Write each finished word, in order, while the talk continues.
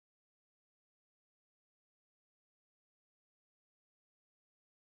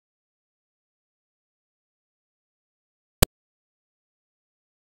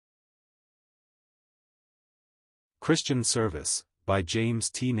Christian Service, by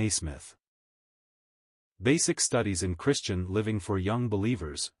James T. Naismith. Basic Studies in Christian Living for Young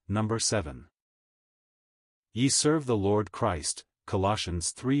Believers, Number 7. Ye serve the Lord Christ,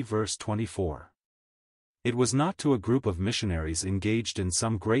 Colossians 3 verse 24. It was not to a group of missionaries engaged in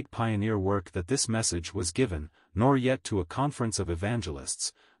some great pioneer work that this message was given, nor yet to a conference of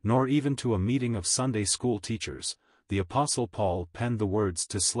evangelists, nor even to a meeting of Sunday school teachers. The Apostle Paul penned the words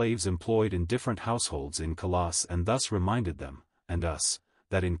to slaves employed in different households in Colossae and thus reminded them, and us,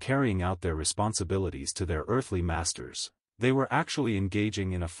 that in carrying out their responsibilities to their earthly masters, they were actually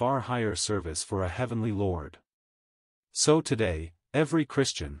engaging in a far higher service for a heavenly Lord. So today, every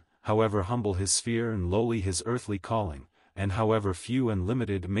Christian, however humble his sphere and lowly his earthly calling, and however few and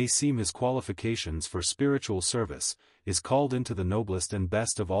limited may seem his qualifications for spiritual service, is called into the noblest and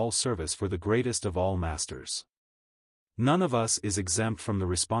best of all service for the greatest of all masters. None of us is exempt from the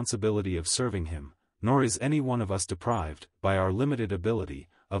responsibility of serving him, nor is any one of us deprived, by our limited ability,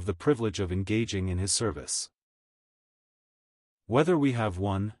 of the privilege of engaging in his service. Whether we have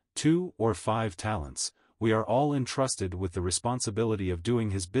 1, 2, or 5 talents, we are all entrusted with the responsibility of doing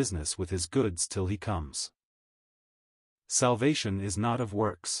his business with his goods till he comes. Salvation is not of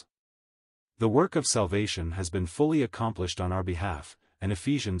works. The work of salvation has been fully accomplished on our behalf, and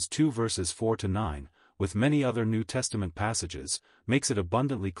Ephesians 2 verses 4-9, with many other New Testament passages, makes it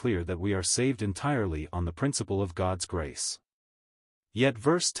abundantly clear that we are saved entirely on the principle of God's grace. Yet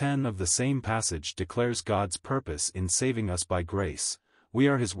verse 10 of the same passage declares God's purpose in saving us by grace. We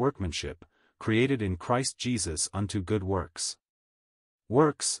are his workmanship, created in Christ Jesus unto good works.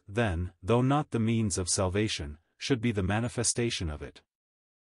 Works, then, though not the means of salvation, should be the manifestation of it.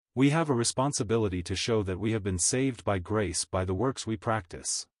 We have a responsibility to show that we have been saved by grace by the works we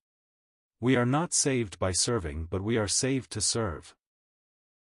practice. We are not saved by serving, but we are saved to serve.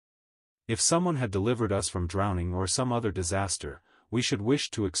 If someone had delivered us from drowning or some other disaster, we should wish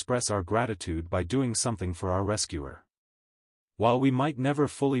to express our gratitude by doing something for our rescuer. While we might never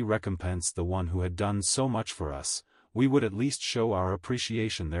fully recompense the one who had done so much for us, we would at least show our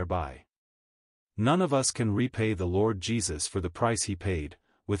appreciation thereby. None of us can repay the Lord Jesus for the price he paid,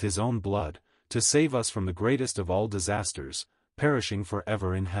 with his own blood, to save us from the greatest of all disasters, perishing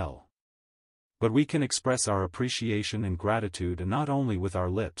forever in hell. But we can express our appreciation and gratitude not only with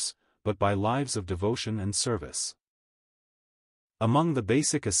our lips, but by lives of devotion and service. Among the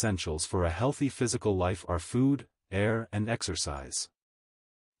basic essentials for a healthy physical life are food, air, and exercise.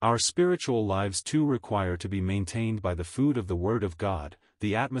 Our spiritual lives too require to be maintained by the food of the Word of God,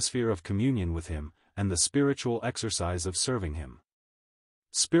 the atmosphere of communion with Him, and the spiritual exercise of serving Him.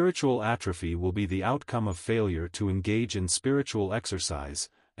 Spiritual atrophy will be the outcome of failure to engage in spiritual exercise,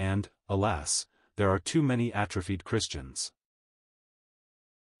 and, alas, there are too many atrophied Christians.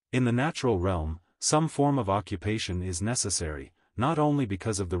 In the natural realm, some form of occupation is necessary, not only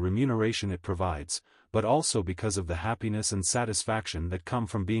because of the remuneration it provides, but also because of the happiness and satisfaction that come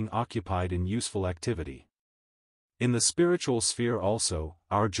from being occupied in useful activity. In the spiritual sphere also,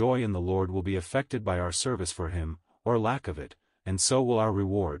 our joy in the Lord will be affected by our service for Him, or lack of it, and so will our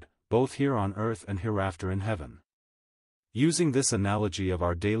reward, both here on earth and hereafter in heaven. Using this analogy of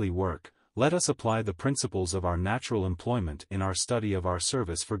our daily work, let us apply the principles of our natural employment in our study of our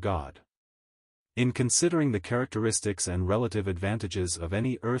service for God. In considering the characteristics and relative advantages of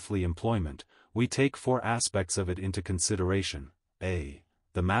any earthly employment, we take 4 aspects of it into consideration. A.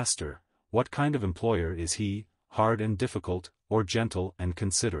 The master. What kind of employer is he, hard and difficult, or gentle and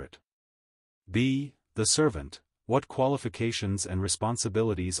considerate? B. The servant. What qualifications and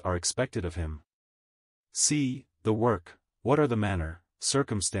responsibilities are expected of him? C. The work. What are the manner,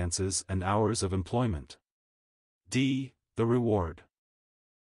 circumstances, and hours of employment? D. The reward.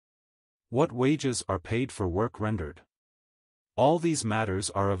 What wages are paid for work rendered? All these matters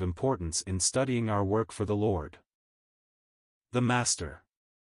are of importance in studying our work for the Lord. The Master.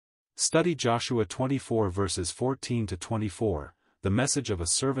 Study Joshua 24 verses 14-24, the message of a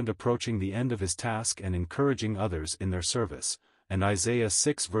servant approaching the end of his task and encouraging others in their service, and Isaiah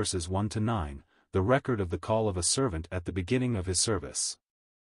 6 verses 1-9, the record of the call of a servant at the beginning of his service.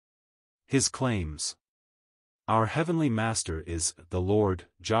 His claims. Our heavenly Master is the Lord,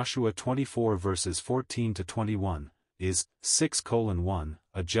 Joshua 24 verses 14-21, is 6:1,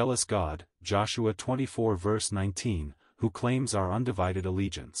 a jealous God, Joshua 24 verse 19, who claims our undivided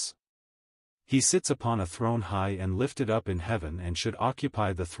allegiance. He sits upon a throne high and lifted up in heaven and should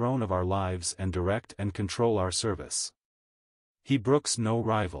occupy the throne of our lives and direct and control our service. He brooks no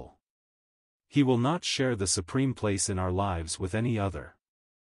rival. He will not share the supreme place in our lives with any other.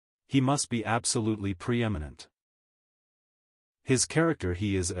 He must be absolutely preeminent. His character: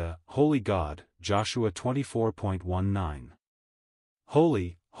 He is a holy God, Joshua 24:19.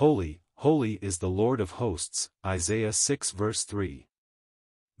 Holy, holy, holy is the Lord of hosts, Isaiah 6 verse 3.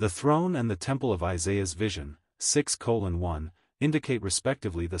 The throne and the temple of Isaiah's vision, 6:1, indicate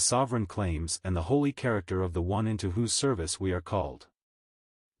respectively the sovereign claims and the holy character of the one into whose service we are called.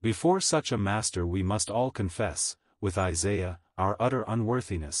 Before such a master we must all confess, with Isaiah, our utter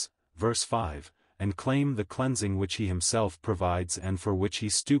unworthiness, verse 5, and claim the cleansing which he himself provides and for which he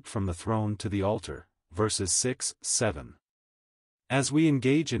stooped from the throne to the altar, verses 6, 7. As we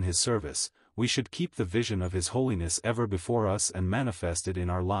engage in his service, we should keep the vision of his holiness ever before us and manifest it in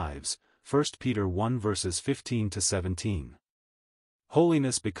our lives, 1 Peter 1 verses 15 to 17.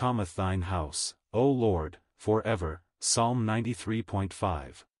 Holiness becometh thine house, O Lord, forever, Psalm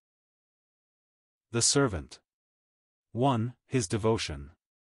 93.5. The servant. 1. His devotion.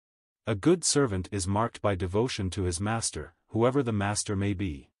 A good servant is marked by devotion to his master, whoever the master may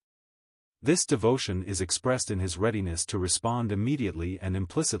be. This devotion is expressed in his readiness to respond immediately and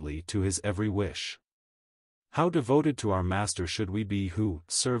implicitly to his every wish. How devoted to our master should we be who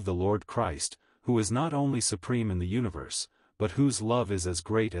serve the Lord Christ, who is not only supreme in the universe, but whose love is as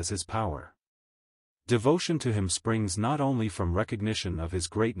great as his power. Devotion to him springs not only from recognition of his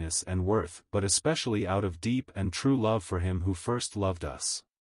greatness and worth but especially out of deep and true love for him who first loved us.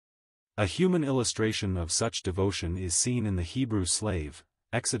 A human illustration of such devotion is seen in the Hebrew slave,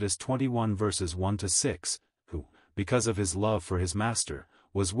 Exodus 21 verses 1 to 6, who, because of his love for his master,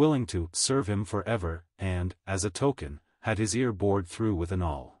 was willing to serve him forever and, as a token, had his ear bored through with an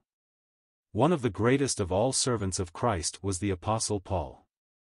awl. One of the greatest of all servants of Christ was the Apostle Paul.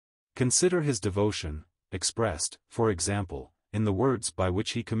 Consider his devotion, expressed, for example, in the words by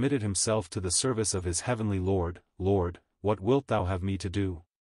which he committed himself to the service of his heavenly Lord, Lord, what wilt thou have me to do?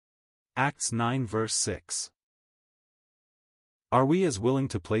 Acts 9 verse 6. Are we as willing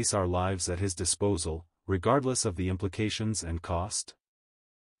to place our lives at his disposal, regardless of the implications and cost?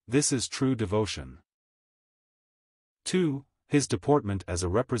 This is true devotion. 2. His deportment as a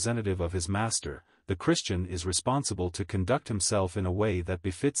representative of his master. The Christian is responsible to conduct himself in a way that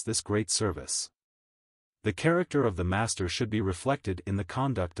befits this great service. The character of the master should be reflected in the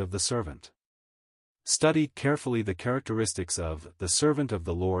conduct of the servant. Study carefully the characteristics of the servant of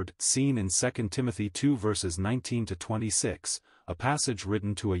the Lord seen in 2 Timothy 2 verses 19 to 26, a passage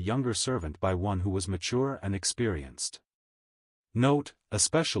written to a younger servant by one who was mature and experienced. Note,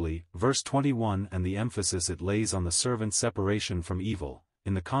 especially, verse 21 and the emphasis it lays on the servant's separation from evil,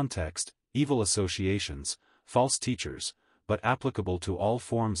 in the context, evil associations, false teachers, but applicable to all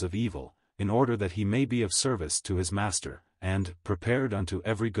forms of evil, in order that he may be of service to his master, and prepared unto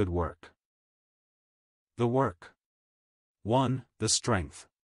every good work. The work. 1. The strength.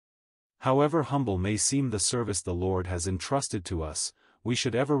 However humble may seem the service the Lord has entrusted to us, we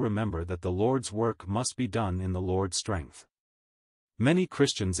should ever remember that the Lord's work must be done in the Lord's strength. Many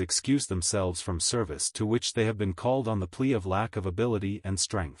Christians excuse themselves from service to which they have been called on the plea of lack of ability and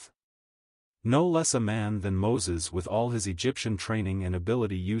strength. No less a man than Moses with all his Egyptian training and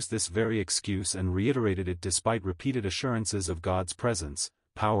ability used this very excuse and reiterated it despite repeated assurances of God's presence,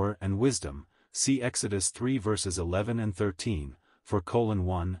 power and wisdom. See Exodus 3 verses 11 and 13, for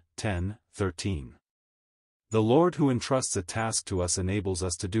 1, 10, 13. The Lord who entrusts a task to us enables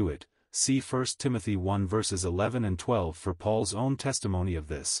us to do it. See 1 Timothy 1 verses 11 and 12 for Paul's own testimony of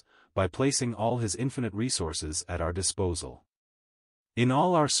this, by placing all his infinite resources at our disposal. In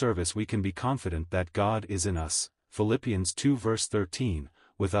all our service we can be confident that God is in us, Philippians 2 verse 13,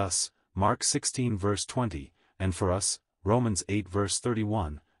 with us, Mark 16 verse 20, and for us, Romans 8 verse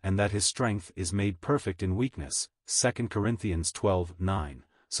 31, and that his strength is made perfect in weakness, 2 Corinthians 12 9,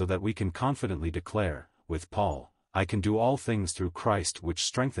 so that we can confidently declare, with Paul, I can do all things through Christ which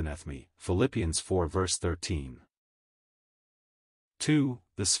strengtheneth me, Philippians 4 verse 13. 2.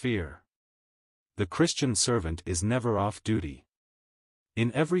 The sphere. The Christian servant is never off duty.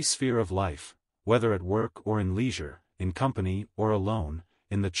 In every sphere of life, whether at work or in leisure, in company or alone,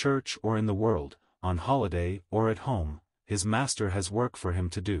 in the church or in the world, on holiday or at home, his master has work for him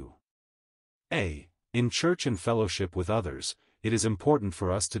to do. In church and fellowship with others, it is important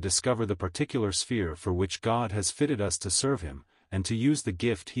for us to discover the particular sphere for which God has fitted us to serve him, and to use the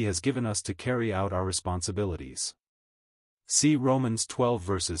gift he has given us to carry out our responsibilities. See Romans 12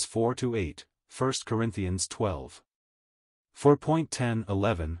 verses 4 to 8, 1 Corinthians 12.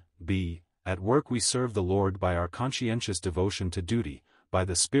 4.10-11b, At work we serve the Lord by our conscientious devotion to duty, by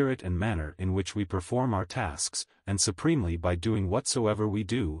the spirit and manner in which we perform our tasks, and supremely by doing whatsoever we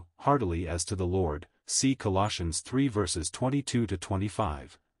do, heartily as to the Lord. See Colossians 3 verses 22 to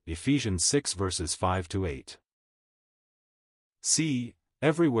 25, Ephesians 6 verses 5 to 8. C.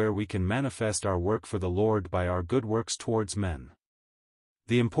 Everywhere we can manifest our work for the Lord by our good works towards men.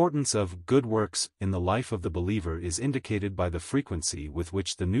 The importance of good works in the life of the believer is indicated by the frequency with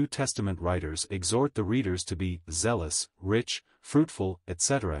which the New Testament writers exhort the readers to be zealous, rich, fruitful,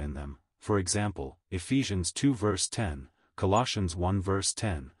 etc. in them. For example, Ephesians 2 verse 10, Colossians 1 verse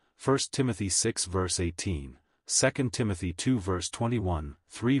 10, 1 Timothy 6 verse 18, 2 Timothy 2 verse 21,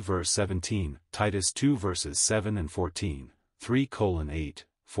 3 verse 17, Titus 2 verses 7 and 14, 3:8,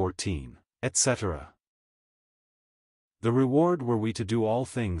 14, etc. The reward were we to do all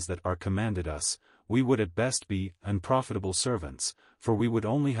things that are commanded us, we would at best be unprofitable servants, for we would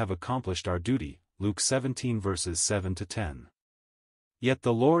only have accomplished our duty. Luke 17 verses 7 to 10. Yet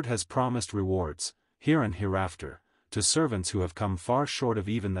the Lord has promised rewards, here and hereafter, to servants who have come far short of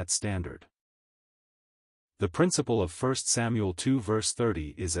even that standard. The principle of 1 Samuel 2 verse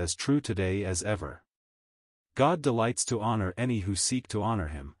 30 is as true today as ever. God delights to honor any who seek to honor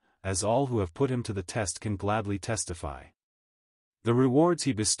him, as all who have put him to the test can gladly testify. The rewards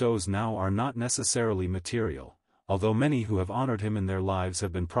he bestows now are not necessarily material, although many who have honored him in their lives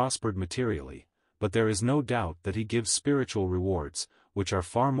have been prospered materially, but there is no doubt that he gives spiritual rewards, which are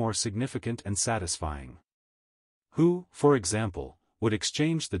far more significant and satisfying. Who, for example, would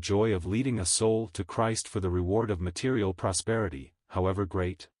exchange the joy of leading a soul to Christ for the reward of material prosperity, however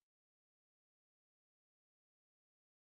great?